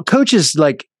 Yeah. Coaches,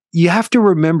 like, you have to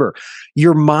remember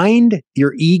your mind,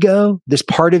 your ego, this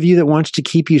part of you that wants to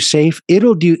keep you safe,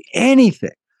 it'll do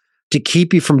anything to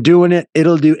keep you from doing it.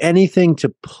 It'll do anything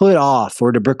to put off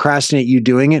or to procrastinate you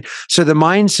doing it. So the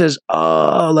mind says,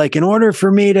 in order for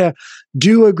me to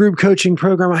do a group coaching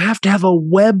program, I have to have a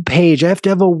web page. I have to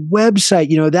have a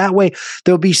website. That way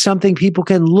there'll be something people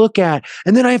can look at.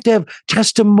 And then I have to have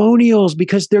testimonials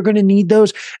because they're going to need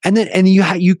those. And then,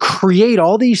 you create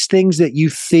all these things that you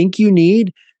think you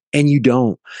need, and you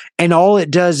don't. And all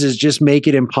it does is just make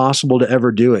it impossible to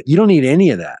ever do it. You don't need any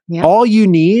of that. Yeah. All you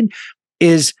need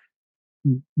is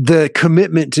the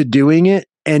commitment to doing it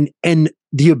and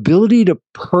the ability to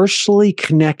personally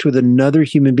connect with another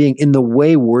human being in the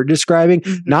way we're describing,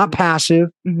 not passive,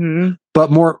 but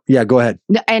more. Yeah, go ahead.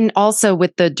 And also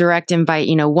with the direct invite,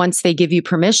 once they give you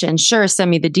permission, sure,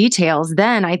 send me the details.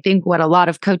 Then I think what a lot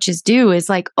of coaches do is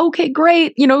like, okay,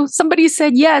 great. Somebody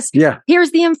said yes. Yeah.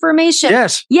 Here's the information.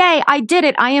 Yes. Yay, I did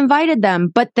it. I invited them.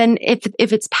 But then if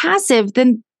it's passive,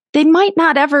 then they might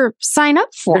not ever sign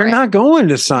up for it. They're not going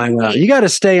to sign up. You got to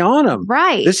stay on them.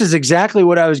 Right. This is exactly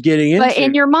what I was getting into. But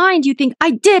in your mind, you think,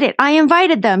 I did it. I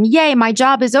invited them. Yay, my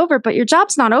job is over. But your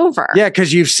job's not over. Yeah,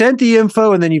 because you've sent the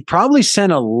info and then you've probably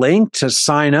sent a link to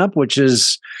sign up, which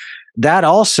is that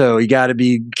also, you got to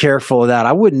be careful of that.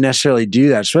 I wouldn't necessarily do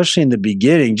that, especially in the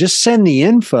beginning. Just send the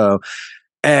info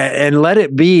and let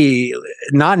it be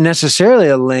not necessarily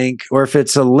a link, or if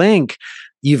it's a link,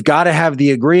 you've got to have the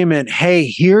agreement. Hey,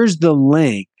 here's the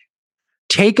link.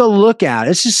 Take a look at it.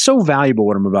 This is so valuable,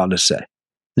 what I'm about to say.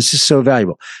 This is so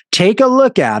valuable. Take a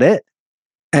look at it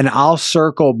and I'll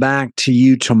circle back to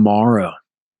you tomorrow.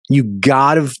 You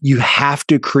have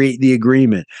to create the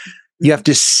agreement. You have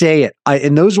to say it.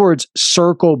 In those words,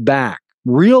 circle back,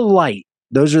 real light.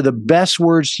 Those are the best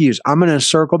words to use. I'm going to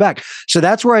circle back. So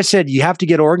that's where I said you have to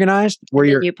get organized.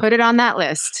 You put it on that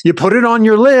list. You put it on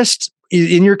your list.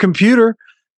 in your computer,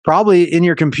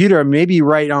 maybe you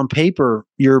write on paper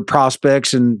your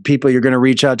prospects and people you're going to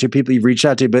reach out to, people you've reached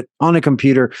out to, but on a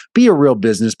computer, be a real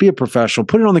business, be a professional,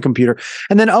 put it on the computer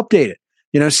and then update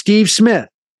it. Steve Smith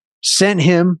sent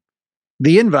him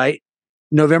the invite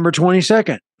November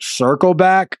 22nd, circle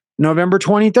back November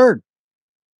 23rd,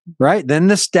 right? Then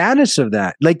the status of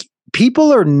that, like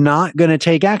people are not going to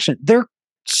take action. They're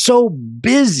so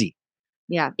busy.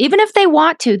 Yeah. Even if they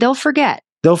want to, they'll forget.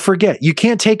 You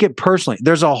can't take it personally.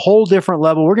 There's a whole different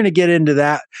level. We're going to get into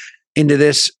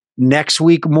this next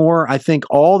week more. I think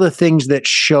all the things that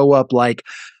show up like,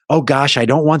 oh gosh, I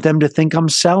don't want them to think I'm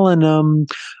selling them.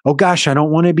 Oh gosh, I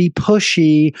don't want to be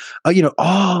pushy.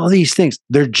 All these things,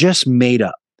 they're just made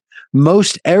up.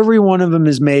 Most every one of them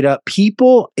is made up.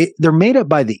 They're made up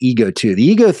by the ego too. The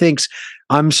ego thinks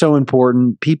I'm so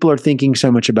important. People are thinking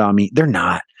so much about me. They're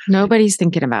not. Nobody's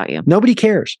thinking about you. Nobody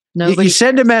cares. You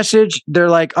send a message. They're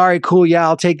like, all right, cool. Yeah,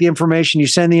 I'll take the information. You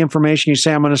send the information. You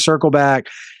say, I'm going to circle back.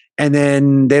 And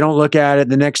then they don't look at it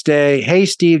the next day. Hey,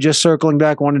 Steve, just circling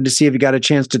back. Wanted to see if you got a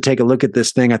chance to take a look at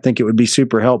this thing. I think it would be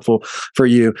super helpful for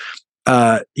you.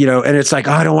 And it's like,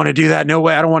 oh, I don't want to do that. No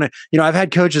way. I don't want to, I've had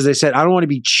coaches, they said, I don't want to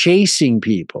be chasing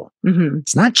people. Mm-hmm.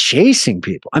 It's not chasing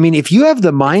people. I mean, if you have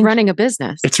the mind, it's running a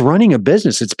business. It's running a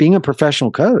business. It's being a professional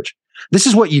coach. This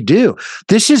is what you do.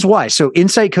 This is why. So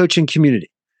Insight Coaching Community,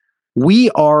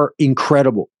 we are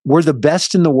incredible. We're the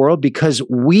best in the world because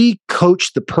we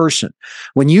coach the person.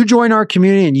 When you join our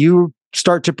community and you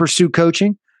start to pursue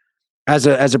coaching as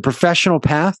a professional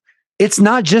path, it's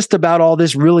not just about all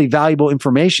this really valuable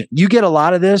information. You get a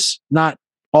lot of this, not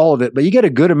all of it, but you get a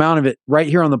good amount of it right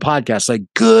here on the podcast, like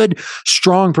good,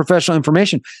 strong professional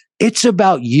information. It's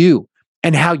about you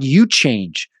and how you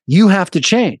change. You have to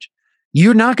change.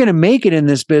 You're not going to make it in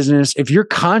this business if you're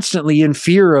constantly in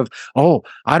fear of, oh,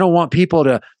 I don't want people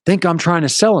to think I'm trying to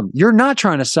sell them. You're not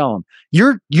trying to sell them.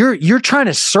 You're trying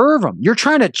to serve them. You're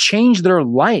trying to change their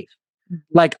life.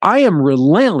 Like I am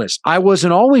relentless. I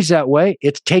wasn't always that way.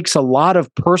 It takes a lot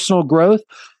of personal growth,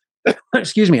 a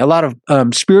lot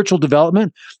of spiritual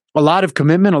development, a lot of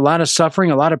commitment, a lot of suffering,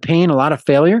 a lot of pain, a lot of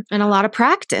failure. And a lot of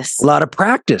practice. A lot of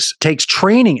practice. It takes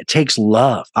training. It takes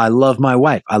love. I love my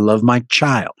wife. I love my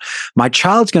child. My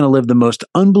child's going to live the most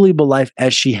unbelievable life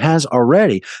as she has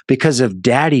already because of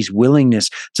daddy's willingness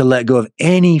to let go of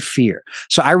any fear.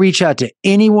 So I reach out to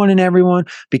anyone and everyone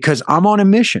because I'm on a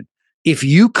mission.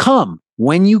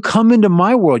 When you come into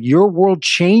my world, your world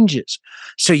changes.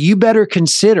 So you better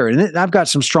consider, and I've got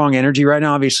some strong energy right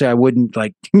now. Obviously, I wouldn't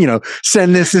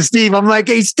send this to Steve. I'm like,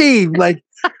 hey, Steve,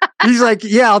 he's like,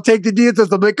 yeah, I'll take the deal.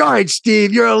 I'm like, all right,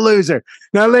 Steve, you're a loser.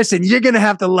 Now, listen, you're going to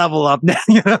have to level up now.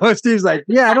 Steve's like,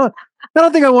 yeah, I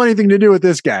don't think I want anything to do with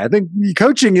this guy. I think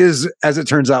coaching is, as it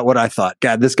turns out, what I thought.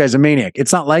 God, this guy's a maniac.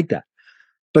 It's not like that.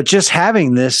 But just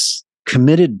having this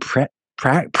committed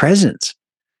presence.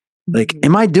 Like,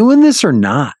 am I doing this or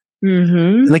not?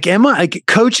 Mm-hmm.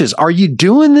 Coaches, are you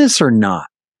doing this or not?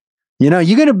 You're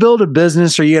going to build a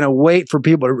business or you're going to wait for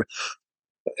people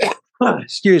to,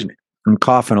 excuse me, I'm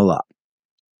coughing a lot.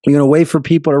 You're going to wait for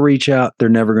people to reach out. They're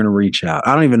never going to reach out.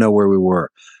 I don't even know where we were.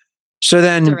 So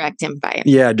then direct invite.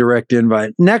 Yeah. Direct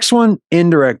invite. Next one,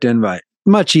 indirect invite.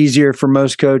 Much easier for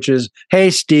most coaches.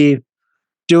 Hey, Steve,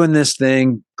 doing this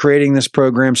thing, creating this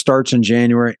program starts in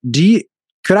January.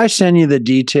 Could I send you the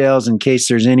details in case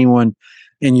there's anyone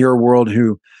in your world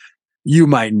who you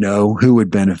might know who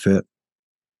would benefit?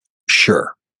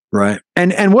 Sure. Right.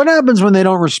 And what happens when they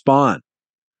don't respond?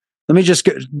 Let me just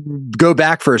go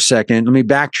back for a second. Let me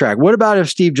backtrack. What about if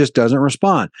Steve just doesn't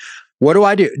respond? What do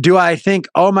I do? Do I think,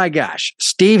 oh my gosh,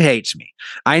 Steve hates me?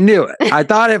 I knew it. I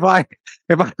thought if I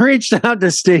reached out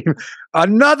to Steve,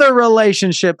 another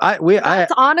relationship.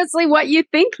 That's honestly what you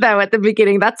think, though. At the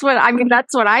beginning, that's what I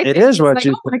think. It is what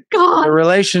you. Oh my God, the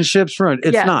relationship's ruined.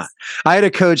 It's not. I had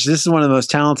a coach. This is one of the most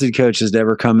talented coaches to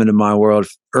ever come into my world.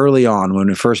 Early on, when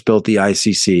we first built the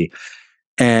ICC,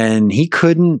 and he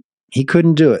couldn't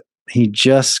do it. He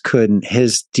just couldn't.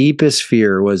 His deepest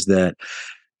fear was that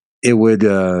it would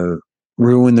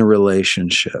ruin the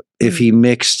relationship if he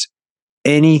mixed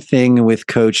anything with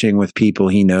coaching with people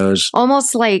he knows.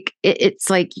 Almost like it's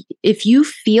like if you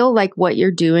feel like what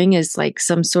you're doing is like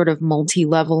some sort of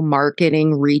multi-level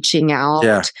marketing, reaching out.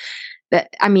 Yeah.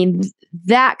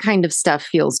 That kind of stuff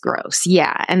feels gross.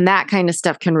 Yeah. And that kind of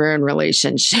stuff can ruin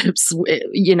relationships,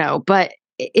 but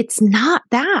it's not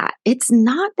that. It's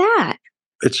not that.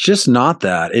 It's just not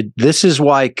that. This is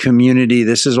why community,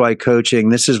 this is why coaching,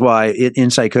 this is why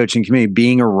Insight Coaching Community,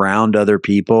 being around other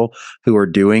people who are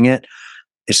doing it,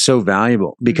 is so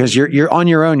valuable because you're on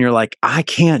your own. You're like, I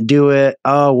can't do it.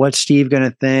 Oh, what's Steve going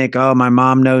to think? Oh, my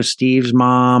mom knows Steve's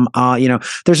mom.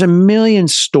 There's a million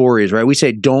stories, right? We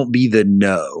say, don't be the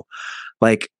no.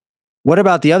 Like, what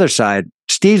about the other side?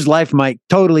 Steve's life might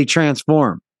totally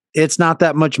transform. It's not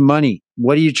that much money.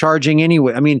 What are you charging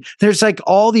anyway? I mean, there's like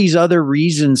all these other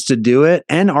reasons to do it.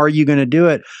 And are you going to do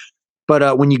it?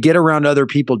 But when you get around other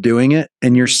people doing it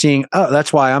and you're seeing, oh,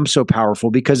 that's why I'm so powerful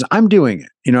because I'm doing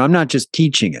it. I'm not just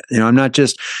teaching it. I'm not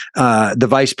just the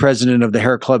vice president of the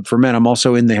Hair Club for Men. I'm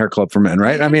also in the Hair Club for Men,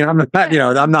 right? I mean, I'm not,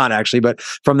 I'm not actually, but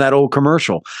from that old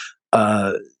commercial.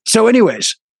 So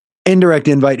anyways, indirect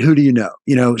invite. Who do you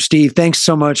know? Steve, thanks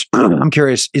so much. I'm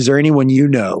curious, is there anyone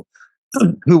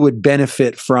who would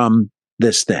benefit from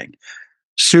this thing?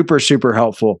 Super, super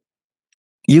helpful.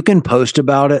 You can post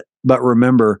about it, but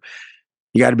remember,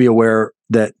 you got to be aware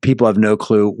that people have no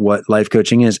clue what life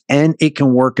coaching is, and it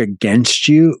can work against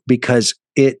you because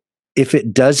if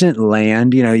it doesn't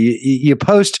land, you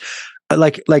post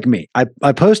like me.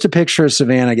 I post a picture of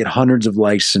Savannah, I get hundreds of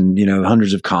likes and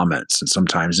hundreds of comments, and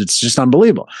sometimes it's just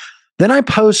unbelievable. Then I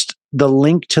post the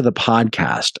link to the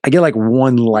podcast. I get like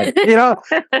one like, and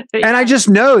I just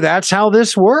know that's how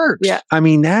this works. Yeah. I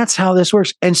mean, that's how this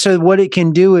works. And so what it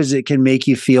can do is it can make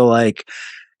you feel like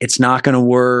it's not going to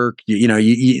work.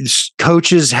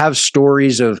 Coaches have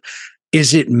stories of,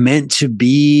 is it meant to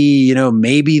be?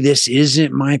 Maybe this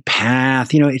isn't my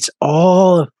path. It's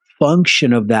all a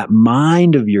function of that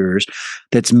mind of yours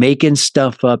that's making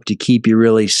stuff up to keep you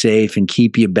really safe and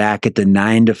keep you back at the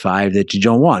 9 to 5 that you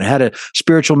don't want. I had a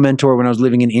spiritual mentor when I was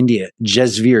living in India,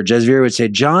 Jasveer. Jasveer would say,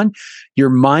 John,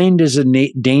 your mind is a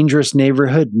dangerous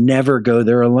neighborhood. Never go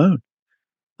there alone.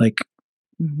 Like,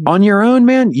 on your own,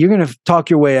 man, you're going to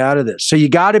talk your way out of this. So you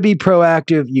got to be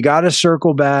proactive. You got to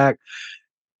circle back.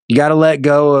 You got to let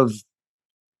go of,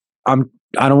 I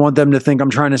don't want them to think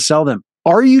I'm trying to sell them.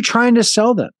 Are you trying to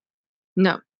sell them?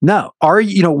 No.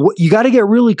 You got to get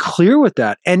really clear with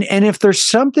that. And if there's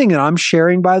something that I'm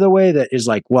sharing, by the way, that is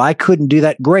like, well, I couldn't do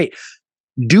that. Great.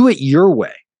 Do it your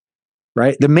way,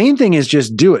 right? The main thing is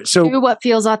just do it. So do what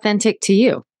feels authentic to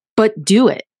you, but do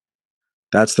it.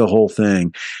 That's the whole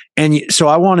thing. And so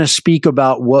I want to speak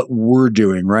about what we're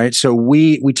doing, right? So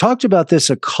we talked about this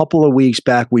a couple of weeks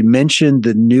back. We mentioned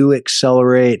the new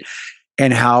Accelerate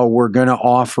and how we're going to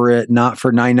offer it not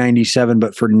for $997,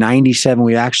 but for $97.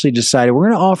 We actually decided we're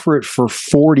going to offer it for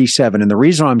 $47. And the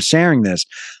reason I'm sharing this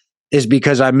is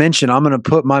because I mentioned I'm going to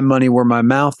put my money where my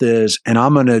mouth is, and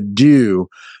I'm going to do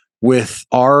with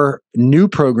our new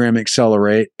program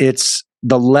Accelerate. It's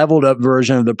the leveled up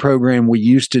version of the program we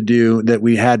used to do that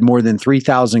we had more than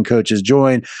 3,000 coaches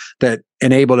join, that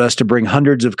enabled us to bring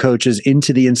hundreds of coaches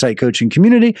into the Insight Coaching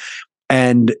community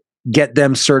and get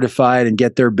them certified and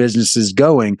get their businesses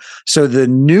going. So the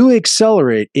new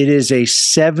Accelerate, it is a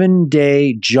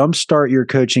 7-day jumpstart your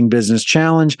coaching business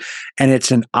challenge, and it's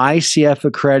an ICF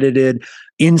accredited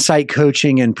Insight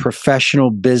Coaching and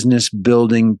professional business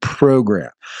building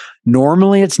program.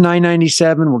 Normally it's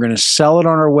 $997. We're going to sell it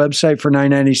on our website for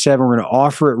 $997. We're going to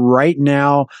offer it right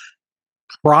now,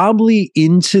 probably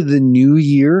into the new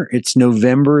year. It's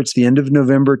November. It's the end of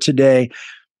November today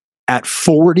at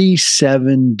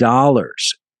 $47.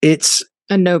 It's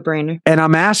a no-brainer. And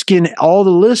I'm asking all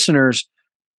the listeners,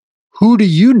 who do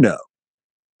you know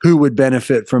who would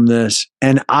benefit from this?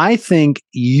 And I think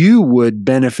you would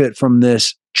benefit from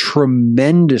this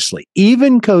tremendously.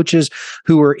 Even coaches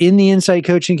who are in the Insight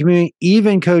Coaching community,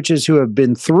 even coaches who have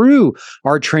been through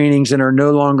our trainings and are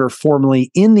no longer formally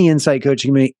in the Insight Coaching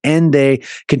community, and they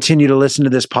continue to listen to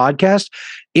this podcast.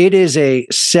 It is a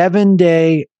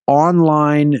 7-day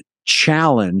online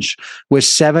challenge with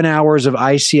 7 hours of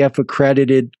ICF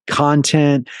accredited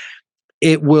content.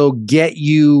 It will get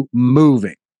you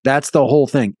moving. That's the whole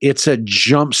thing. It's a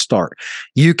jump start.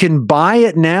 You can buy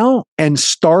it now and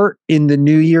start in the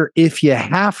new year if you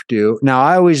have to. Now,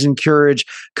 I always encourage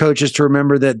coaches to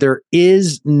remember that there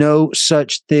is no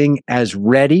such thing as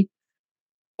ready.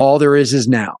 All there is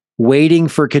now. Waiting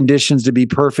for conditions to be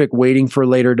perfect, waiting for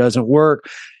later doesn't work.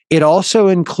 It also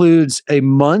includes a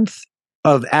month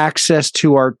of access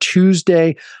to our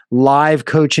Tuesday live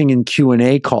coaching and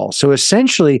Q&A call. So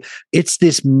essentially, it's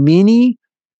this mini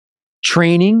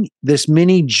training, this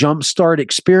mini jumpstart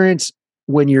experience.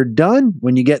 When you're done,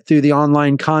 when you get through the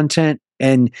online content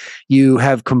and you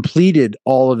have completed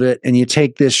all of it and you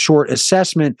take this short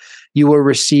assessment, you will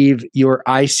receive your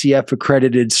ICF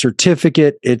accredited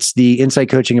certificate. It's the Insight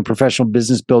Coaching and Professional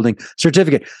Business Building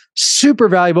certificate. Super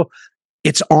valuable.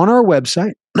 It's on our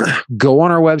website. Go on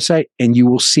our website and you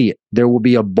will see it. There will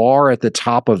be a bar at the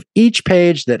top of each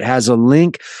page that has a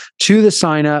link to the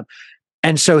sign up.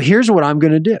 And so here's what I'm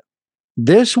going to do.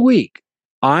 This week,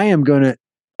 I'm going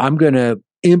to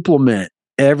implement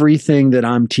everything that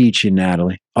I'm teaching,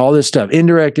 Natalie. All this stuff,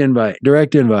 indirect invite,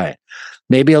 direct invite,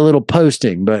 maybe a little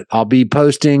posting, but I'll be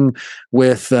posting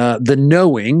with the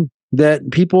knowing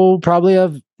that people probably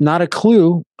have not a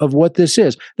clue of what this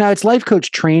is. Now, it's life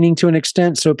coach training to an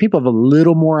extent, so people have a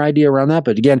little more idea around that.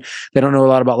 But again, they don't know a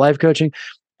lot about life coaching.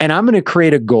 And I'm going to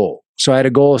create a goal. So I had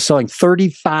a goal of selling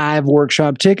 35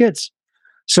 workshop tickets.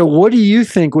 So what do you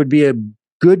think would be a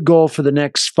good goal for the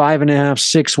next 5.5,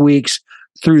 6 weeks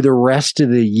through the rest of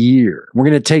the year? We're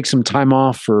going to take some time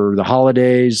off for the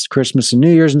holidays, Christmas and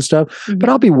New Year's and stuff, but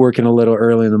I'll be working a little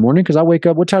early in the morning because I wake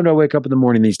up. What time do I wake up in the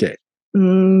morning these days?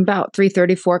 About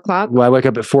 3:30, 4 o'clock. Well, I wake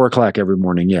up at 4 o'clock every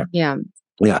morning. Yeah.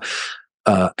 Yeah.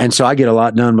 And so I get a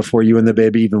lot done before you and the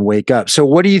baby even wake up. So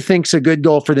what do you think's a good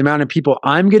goal for the amount of people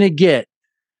I'm going to get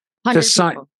to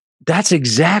sign? People. That's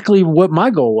exactly what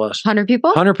my goal was. 100 people?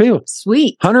 100 people.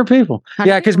 Sweet. 100 people. 100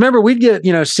 yeah, because remember, we'd get,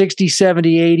 60,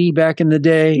 70, 80 back in the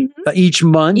day each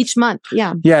month. Each month,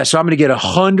 yeah. Yeah, so I'm going to get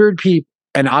 100 people,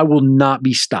 and I will not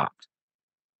be stopped.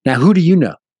 Now, who do you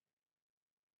know?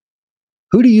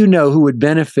 Who do you know who would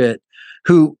benefit,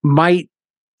 who might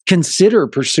consider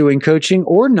pursuing coaching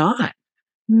or not?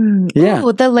 Yeah.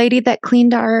 Oh, the lady that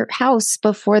cleaned our house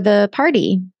before the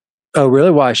party. Oh,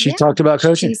 really? Why? She talked about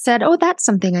coaching? She said, oh, that's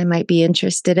something I might be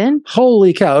interested in.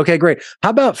 Holy cow. Okay, great.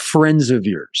 How about friends of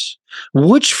yours?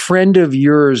 Which friend of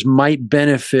yours might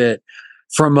benefit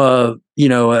from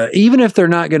even if they're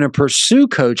not going to pursue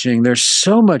coaching, there's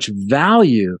so much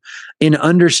value in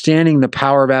understanding the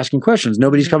power of asking questions.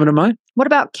 Nobody's coming to mind? What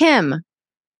about Kim?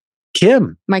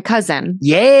 Kim. My cousin.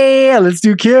 Yeah, let's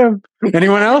do Kim.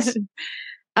 Anyone else?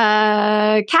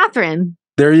 Catherine.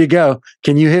 There you go.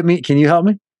 Can you hit me? Can you help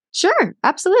me? Sure,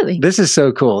 absolutely. This is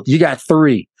so cool. You got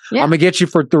 3. Yeah. I'm going to get you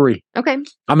for 3. Okay. I'm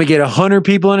going to get 100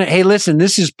 people in it. Hey, listen,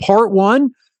 this is part 1.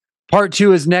 Part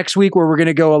 2 is next week, where we're going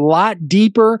to go a lot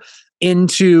deeper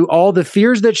into all the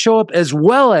fears that show up, as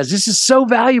well as, this is so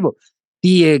valuable,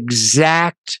 the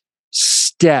exact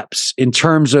steps in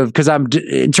terms of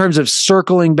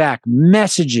circling back,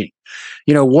 messaging,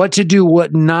 what to do,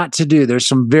 what not to do. There's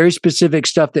some very specific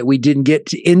stuff that we didn't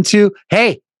get into.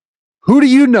 Hey, who do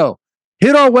you know?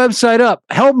 Hit our website up.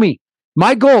 Help me.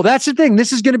 My goal. That's the thing.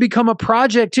 This is going to become a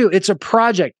project too. It's a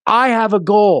project. I have a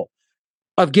goal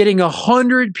of getting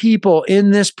 100 people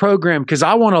in this program because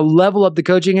I want to level up the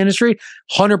coaching industry.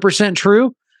 100%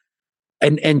 true.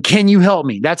 And can you help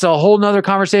me? That's a whole nother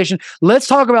conversation. Let's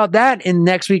talk about that in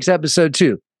next week's episode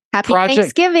too. Happy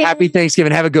Thanksgiving. Happy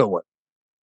Thanksgiving. Have a good one.